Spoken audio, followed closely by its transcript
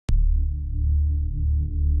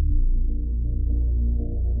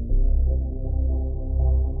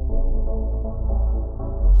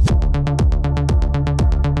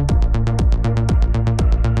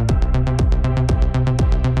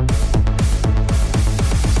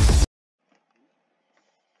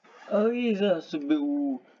Ahoj, zásoby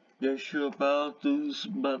u dalšího pátu s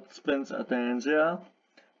Bud, Spence a Terence,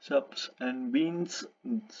 Subs and Beans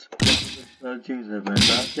s tím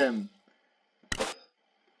zákem.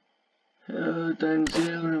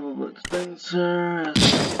 Terence nebo Bud Spencer.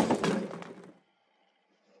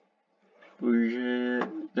 Bože,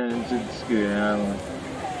 Terence vždycky vyhrává.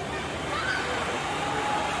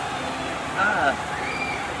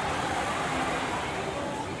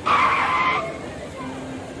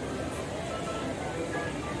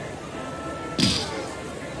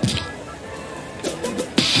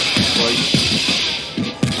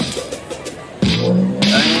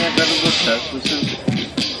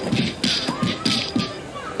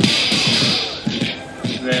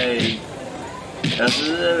 Nee, dat is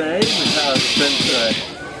een hele goede Spencer.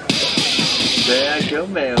 Ben je eigenlijk heel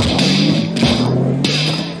mee hoor.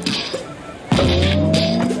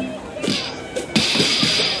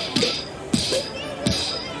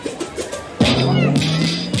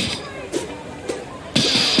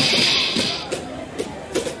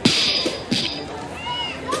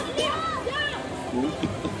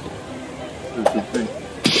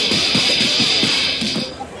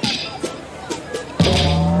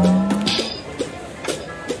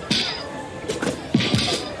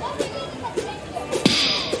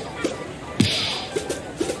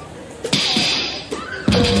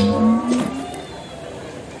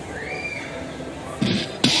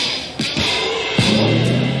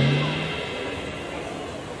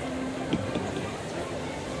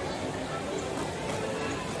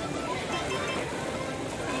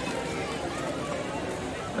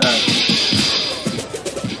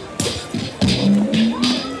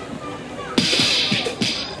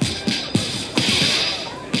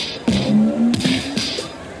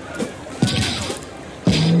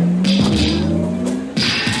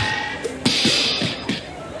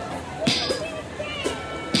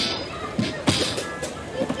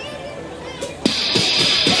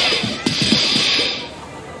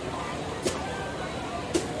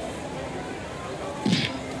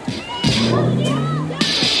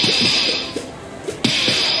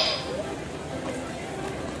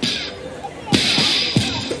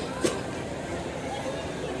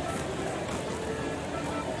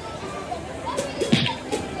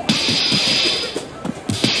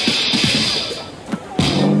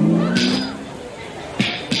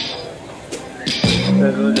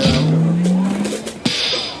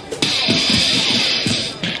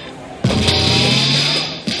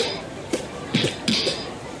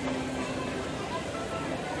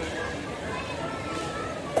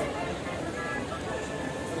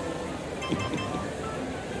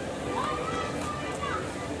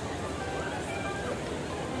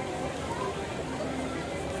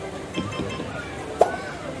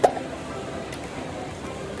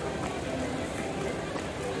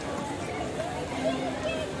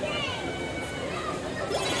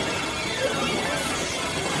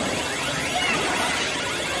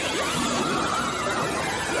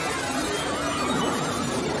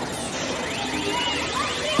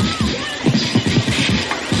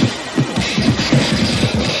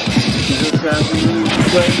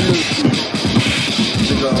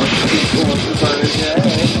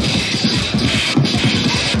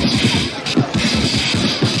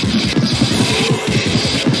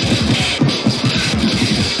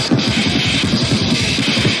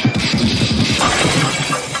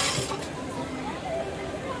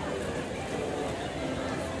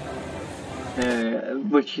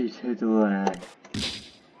 Počít to ne.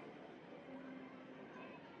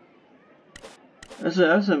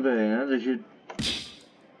 Já jsem byl, ne? Takže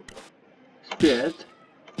zpět.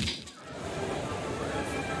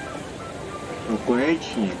 No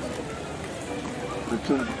konečně. No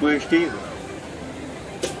co budeš ty?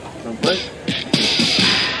 No pojď.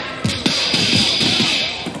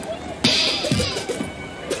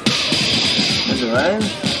 Dobře.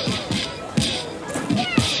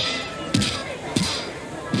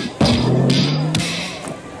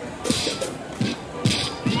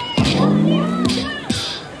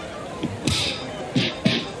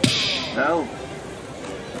 No.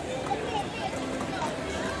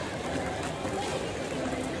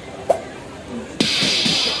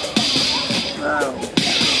 No.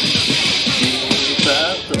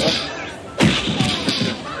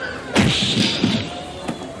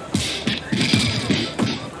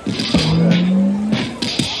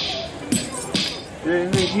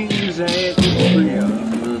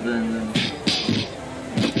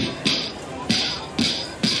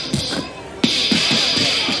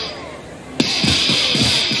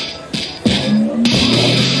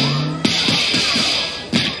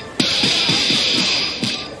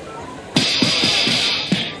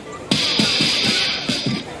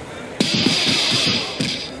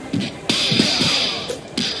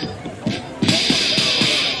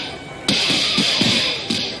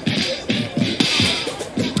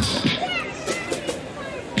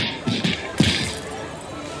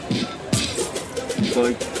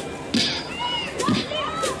 Pode.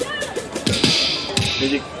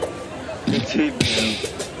 Ele sei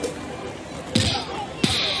mesmo.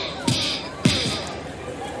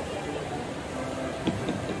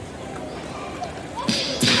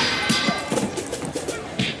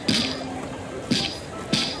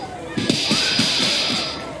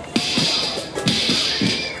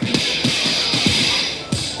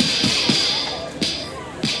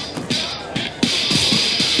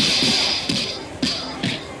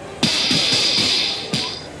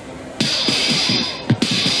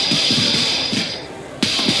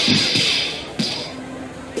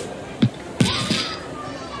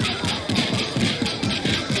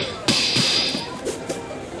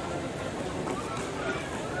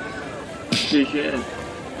 GG.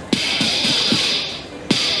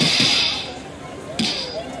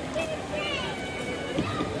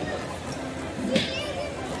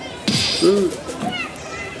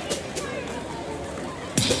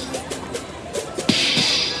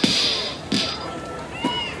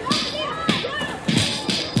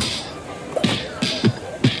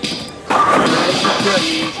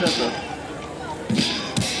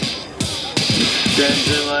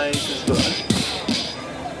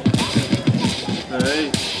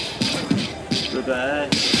 Hey,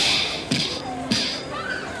 goodbye.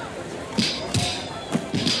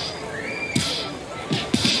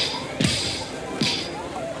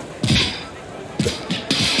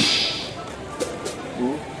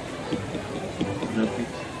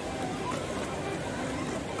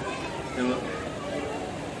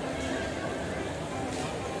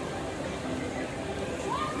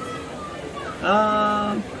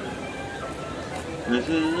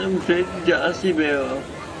 Biasanya saya tidak asli bel.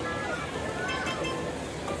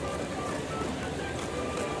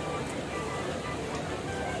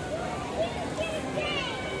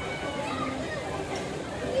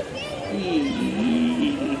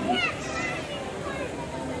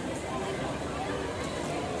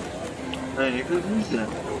 Nah, ini kan bisa.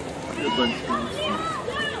 Depan sini.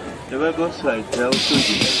 Coba bos fight, jauh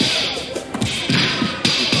tujuh.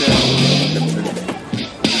 Kita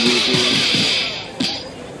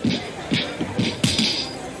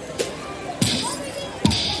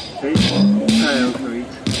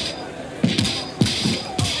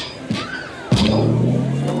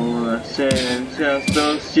terence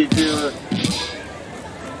都记住了。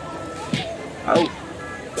好，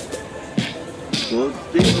我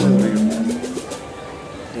盯着没有。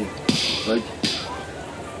哎，快点！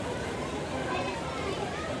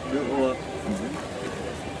给我。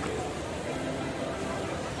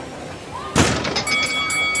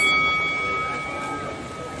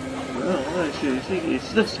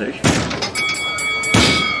It's the station.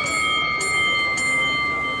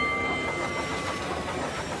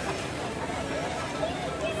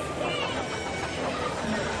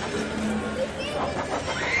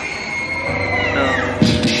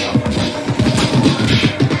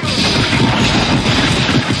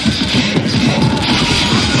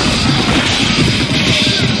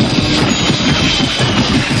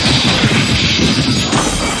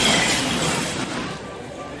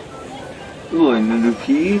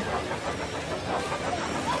 Lucky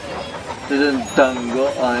tentang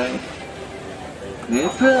goai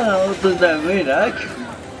Nepal tentang enak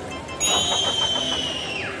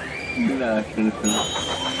enak itu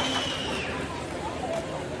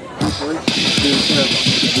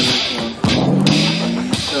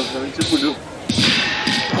itu bodoh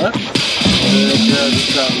hah? Dia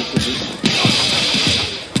bisa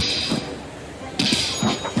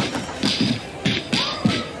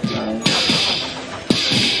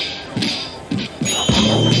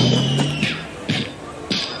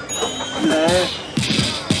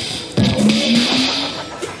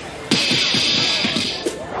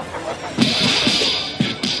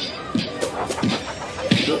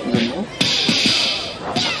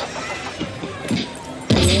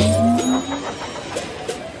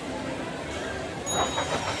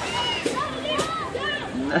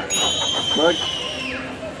Watch.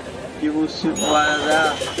 You will see why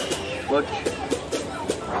that. Watch.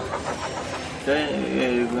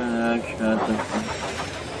 You're gonna actually have to.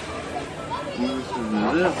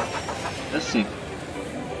 Let's see.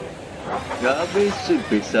 Gotta be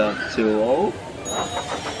super soft too.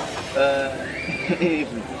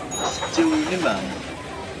 Still in the man.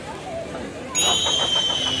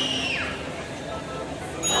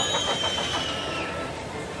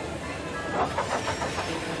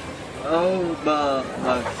 Oh,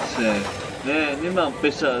 Max, ni memang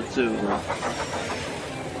besar tu.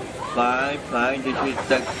 Fine, dia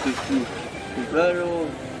cerita tu.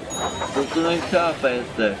 Baru, betul siapa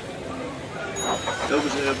itu?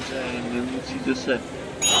 Dobře, dobře, nemusíte se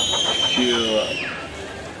šilovat.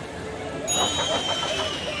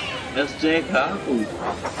 Já s tě chápu.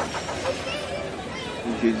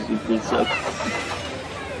 Můžeš si podstat.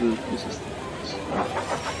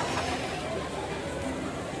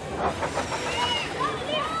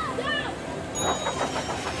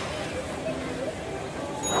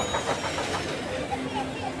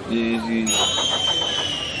 Ježíš.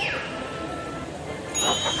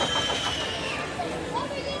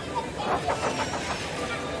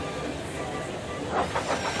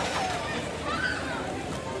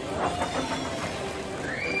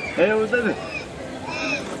 Hej, už tady.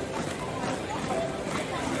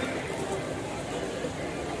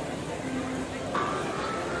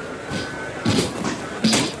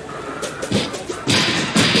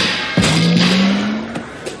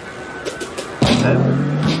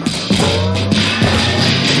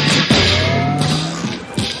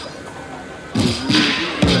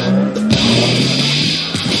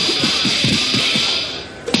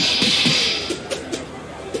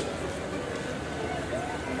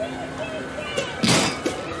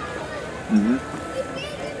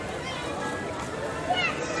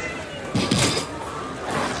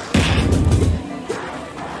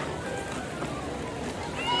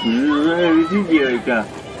 Dělejka.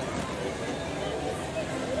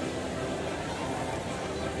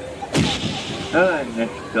 Hele, nech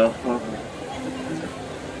toho.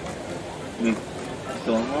 Nech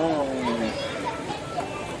toho.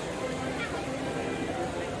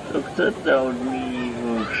 Co chcete od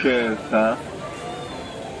mýho šéfa?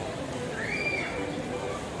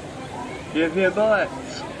 Šéf je balec.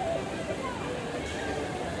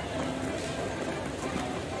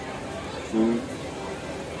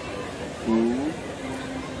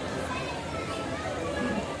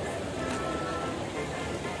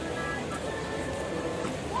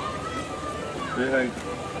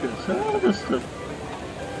 Co mám dostat?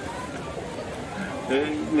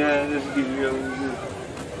 Ne, nezděžuju.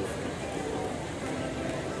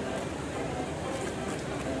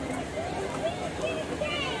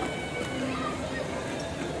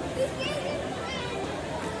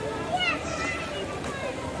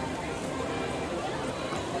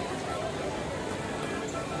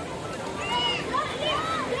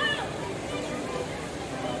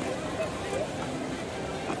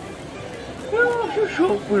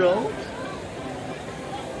 Šoupnout?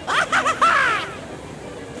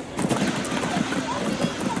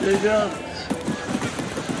 Dělat.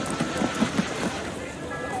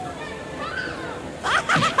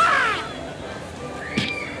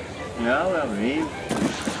 Já vím.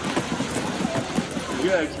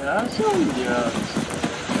 Dělat, já jsem dělat.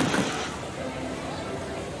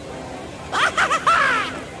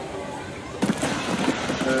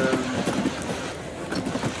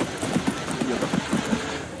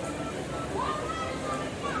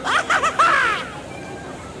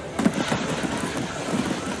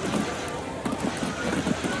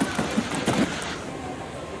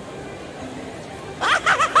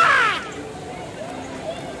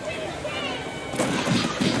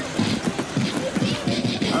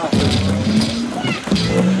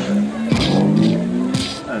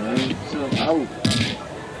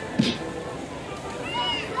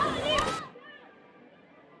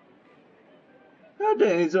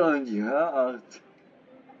 Co dělat?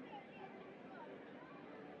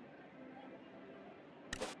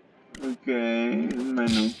 OK,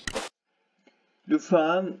 menu.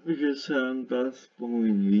 Doufám, že se vám to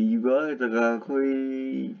aspoň líbilo, je to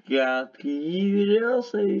takový krátký video,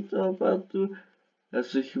 se jí to pamatuju. Já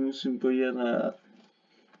se ještě musím podívat na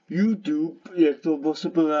YouTube, jak to bylo se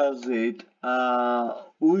porazit a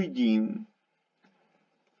uvidím.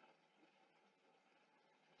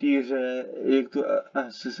 Týře, jak to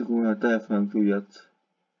asi se kouknu na telefon to udělat.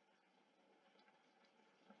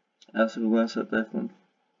 Já se kouknu na telefon.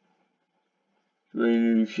 To je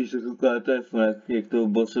nejlepší se kouknu na telefon, jak to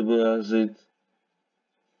bylo se porazit.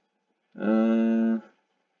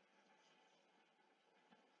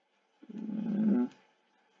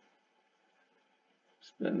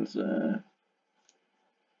 Spencer.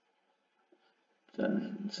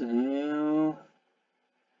 Terence, jo.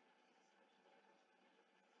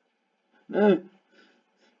 Ne.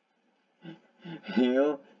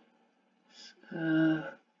 Jo.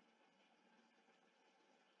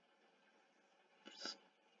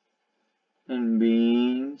 And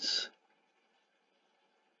beans.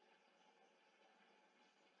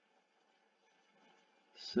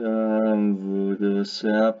 Some voodoo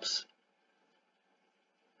saps.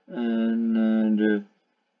 And the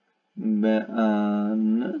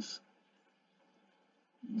bananas.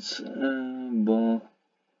 Bon.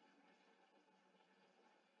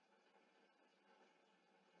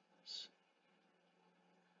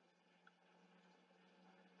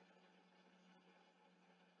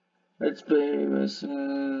 Let's play.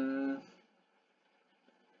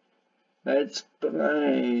 Let's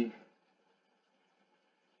play.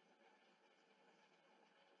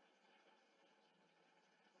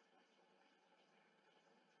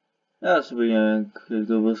 Já se podívám, jak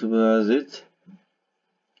to bude se porazit.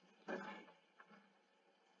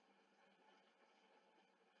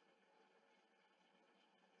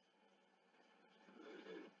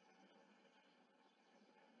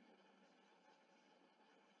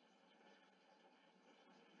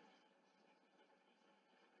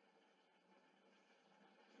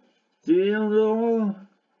 Ty jenom dolů.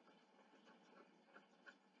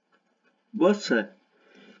 Boce.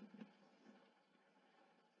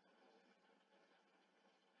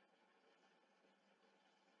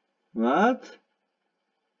 What?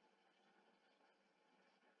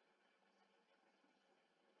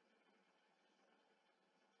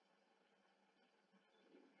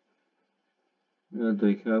 Já to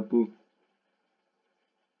chápu.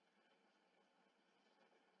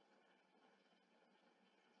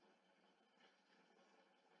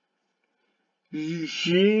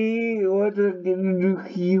 Ježiši, o tak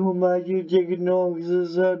jednoduchýho máte těch noh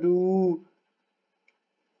zezadu.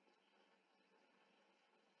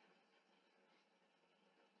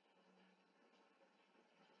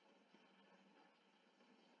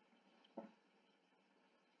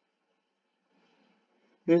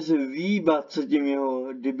 Já se výbat se tím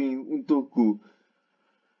jeho debilním útoku.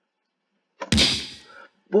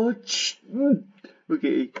 Pojď.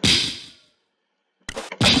 Okay.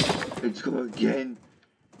 Let's go again.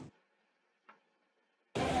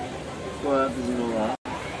 Pojď znova.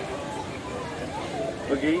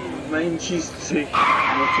 Okay, menší střih.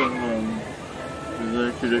 No co mám.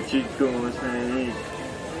 Začít do čítku, vlastně nejít.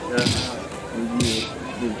 Tak, budu.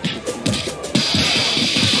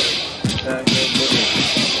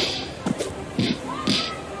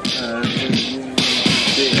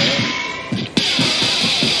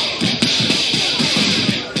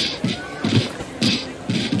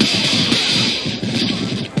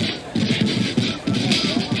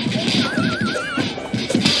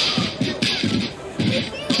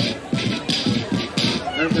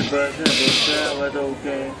 Ale to OK.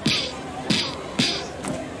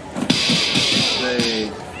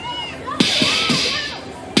 Wait.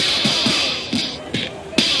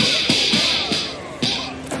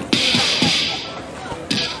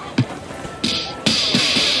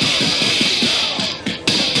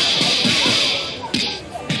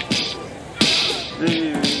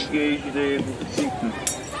 Engage the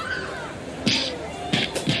sequence.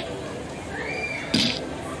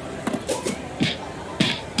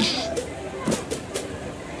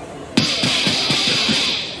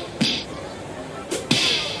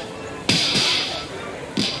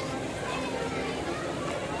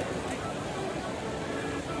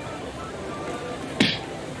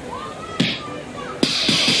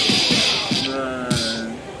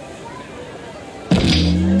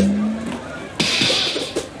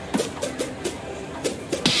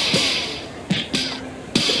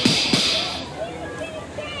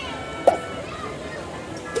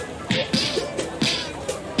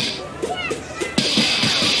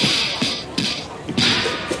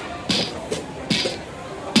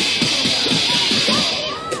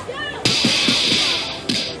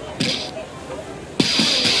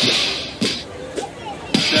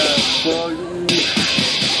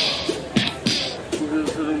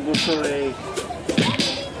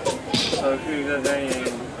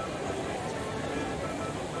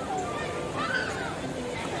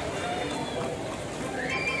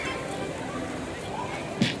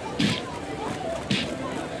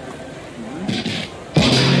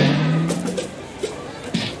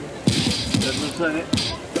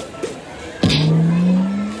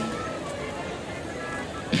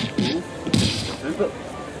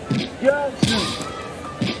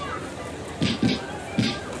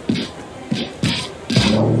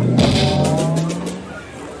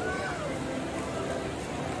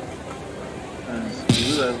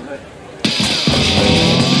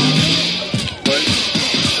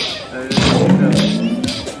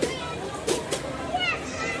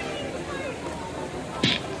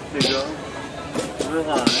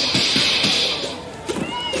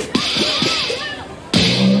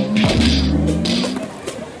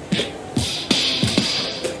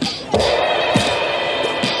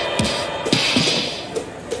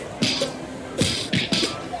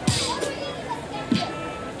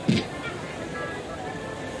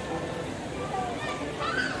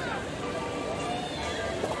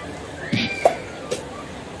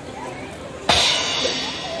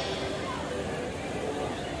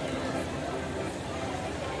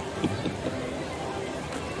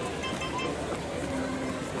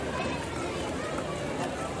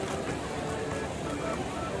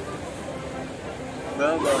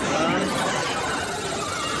 要把它。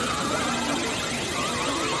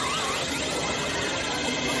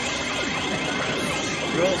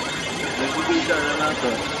哟，没事地下人拉走。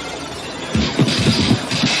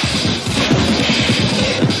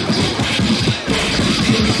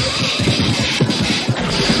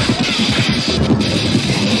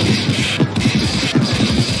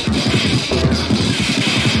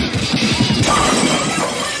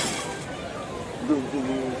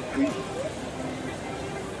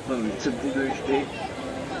 这不对谁？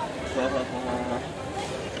好。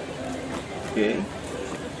OK。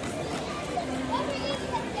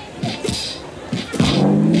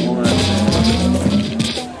我们。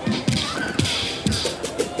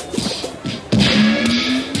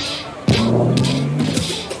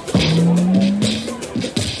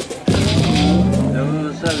然后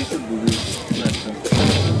下一次不对，那什么？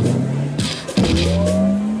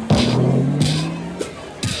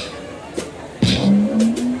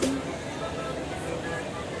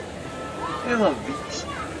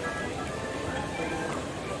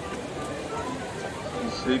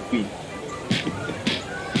 Sleepy.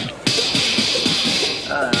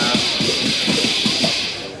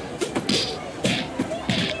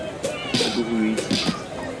 Aduh itu.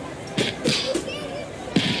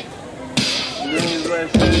 Ini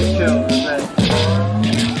bahasa Jawa.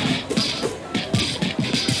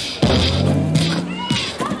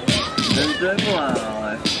 Dan semua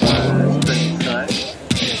selesai.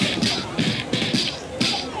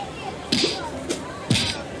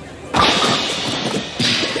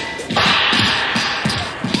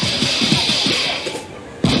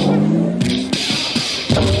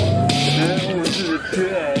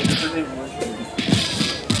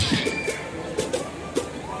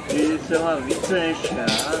 Isso é uma vida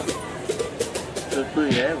chata. Eu tô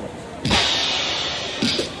ego.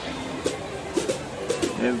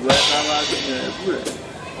 Eu vou acabar com isso.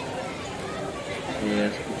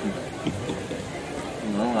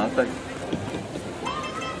 Não, rapaz.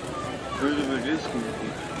 Tudo me desculpe.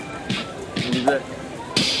 Vamos ver.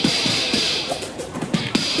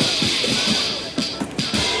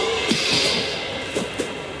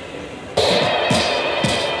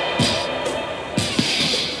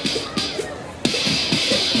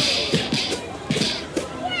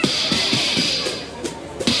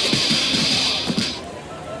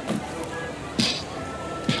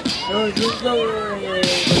 Eu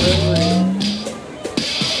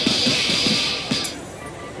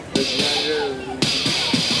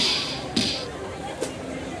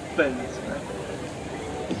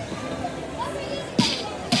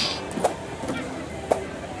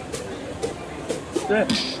对，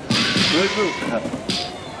我也是看，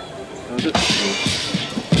我这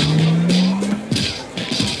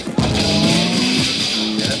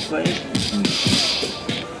你还可以，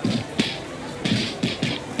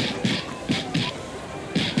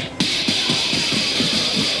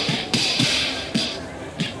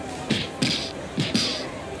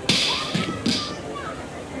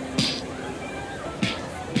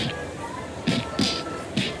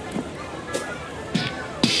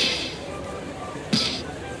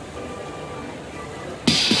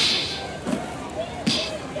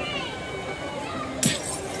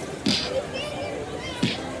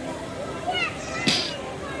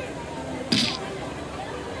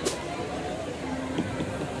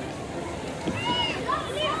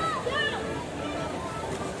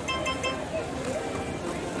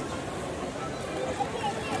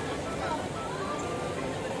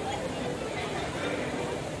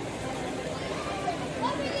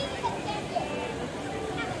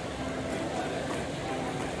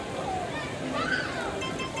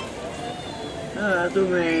都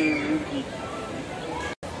没武器。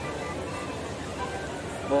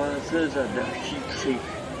我这是的去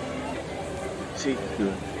这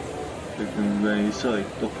个没所谓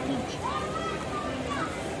多一点。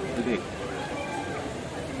OK。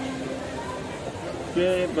Che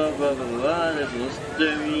adesso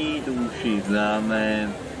stemmi tu uscirla me.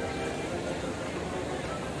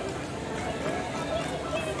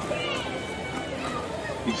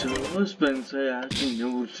 I co Spencer já si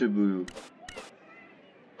nepotřebuju.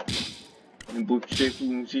 Nebo všechno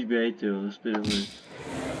musí být, jo, zpěvovat.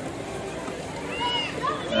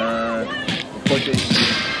 Pojď.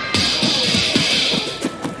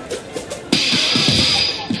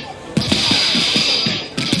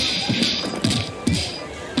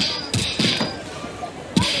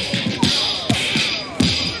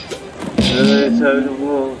 To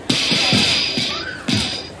bylo.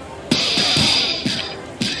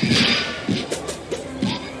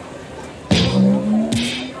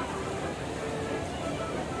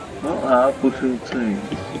 No a pošlu celý.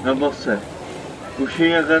 Nebo se. Už je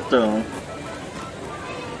nějaká to.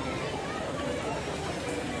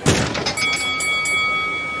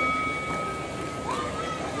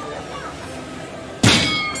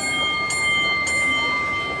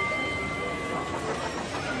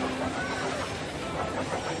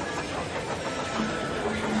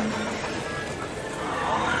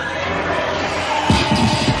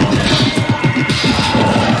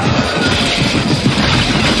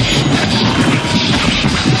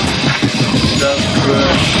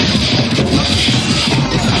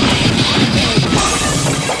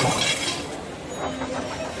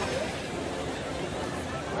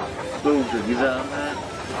 Bože, vydáme.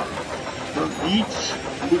 No víc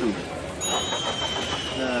budu.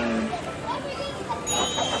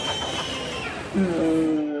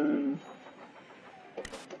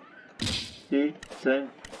 Ty sem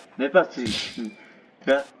nepatříš.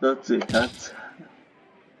 Kapacitace.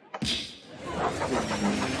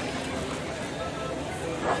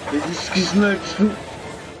 Vždycky jsme čtu.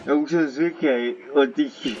 Já už jsem zvyklý od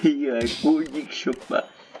těch půdních šopa.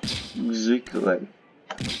 Zvyklý.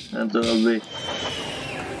 Na to, aby...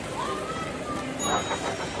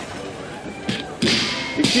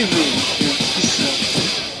 Ještě byl, vždycky jsem.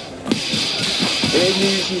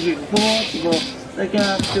 Když si řekl pomoct, tak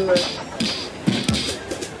já chtěle.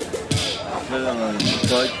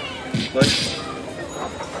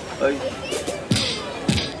 Pojď.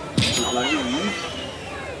 To tady víc?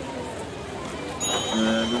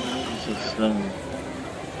 Ne, dobře, co se stane.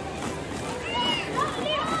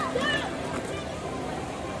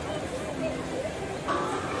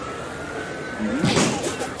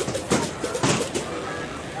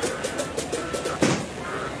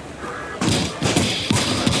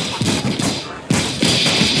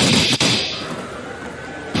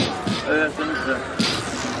 Ja jsem se.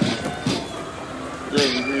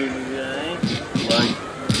 Like.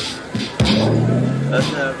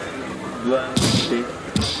 That's not one thing.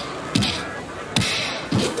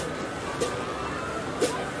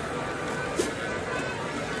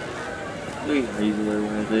 Ui, hay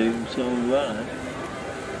là tìm xong quá hả?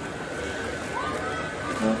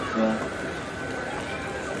 Vâng.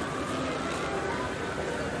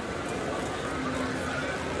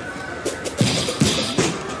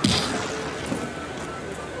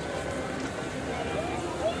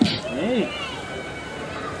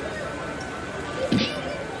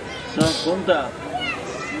 Só conta.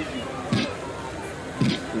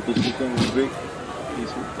 Eu consigo ver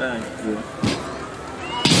isso aqui.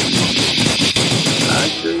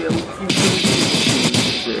 Acho que é o que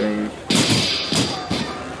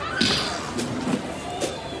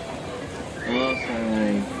nossa,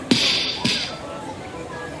 mãe.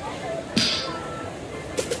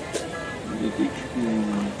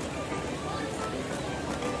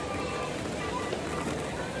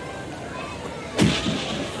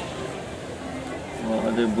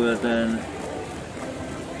 Ada buatan.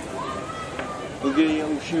 Okey,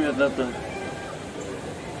 yang usia datang.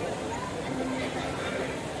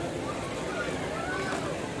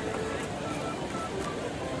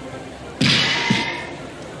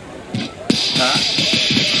 Ha?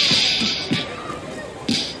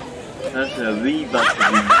 Nasa V-Buck.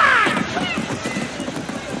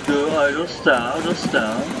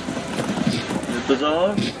 Dostal.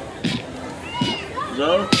 Pozor.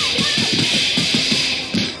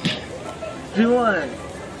 Ty vole.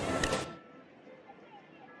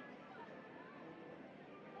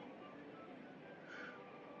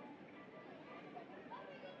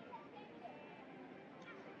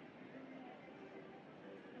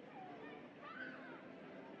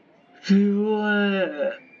 Ty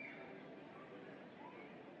vole.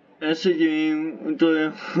 Já se divím, to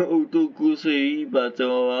je autoku se hýbat,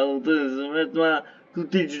 ale ten zmet má tu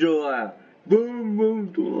tyč dole.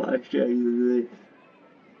 Bum, to lášťaj.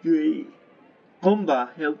 Komba,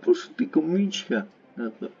 já pošlu ty komíčka na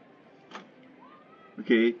to.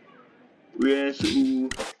 Okej. Ujeme se u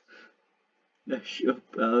našeho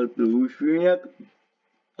pátu, už vím jak...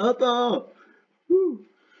 A to!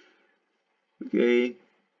 Okej.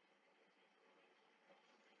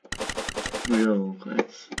 Jo,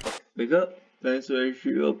 konec. Tak jo, tady se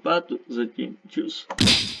našeho pátu, zatím čus.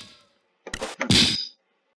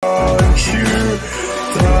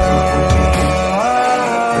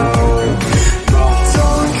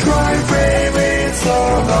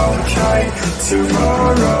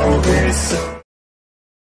 Tomorrow is